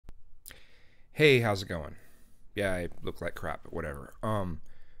Hey, how's it going? Yeah, I look like crap, but whatever.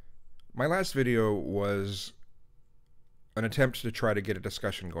 My last video was an attempt to try to get a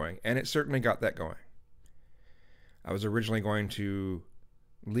discussion going, and it certainly got that going. I was originally going to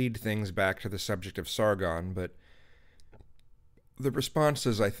lead things back to the subject of Sargon, but the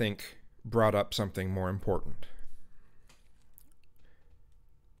responses, I think, brought up something more important.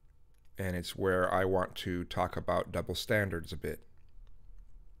 And it's where I want to talk about double standards a bit.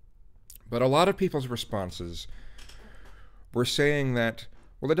 But a lot of people's responses were saying that,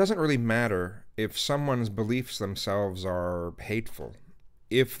 well, it doesn't really matter if someone's beliefs themselves are hateful.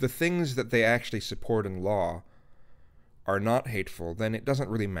 If the things that they actually support in law are not hateful, then it doesn't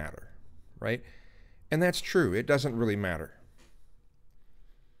really matter, right? And that's true, it doesn't really matter.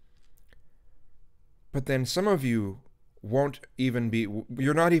 But then some of you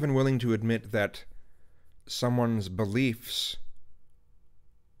you're not even willing to admit that someone's beliefs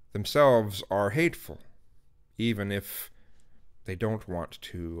themselves are hateful, even if they don't want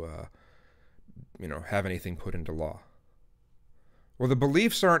to, have anything put into law. Well, the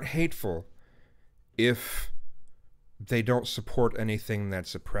beliefs aren't hateful if they don't support anything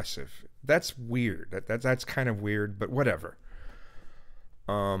that's oppressive. That's weird. That's kind of weird, but whatever.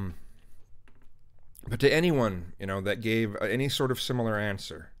 But to anyone, that gave any sort of similar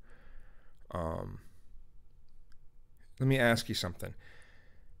answer, let me ask you something.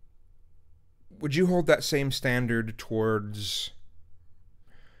 Would you hold that same standard towards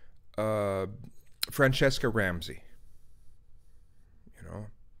Francesca Ramsey?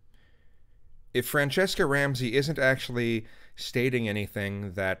 If Francesca Ramsey isn't actually stating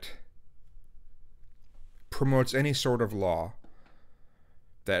anything that promotes any sort of law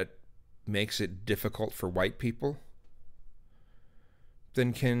that makes it difficult for white people,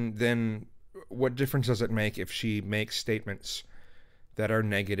 then what difference does it make if she makes statements that are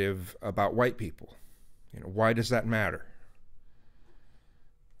negative about white people? Why does that matter?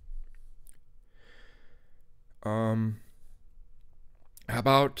 How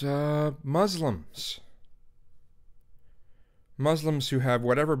about Muslims? Muslims who have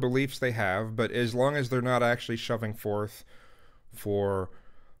whatever beliefs they have, but as long as they're not actually shoving forth for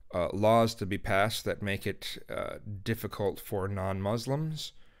laws to be passed that make it difficult for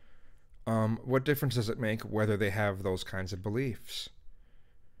non-Muslims, what difference does it make whether they have those kinds of beliefs?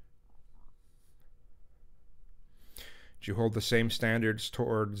 Do you hold the same standards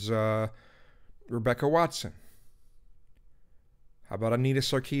towards Rebecca Watson? How about Anita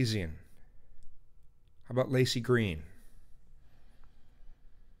Sarkeesian? How about Lacey Green?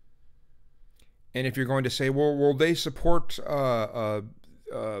 And if you're going to say, well, they support laws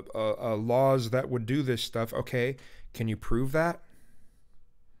that would do this stuff, okay, can you prove that?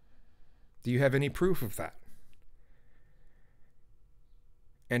 Do you have any proof of that?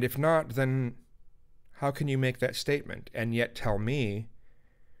 And if not, then how can you make that statement and yet tell me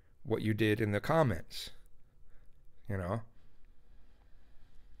what you did in the comments?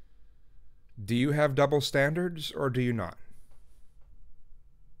 Do you have double standards or do you not?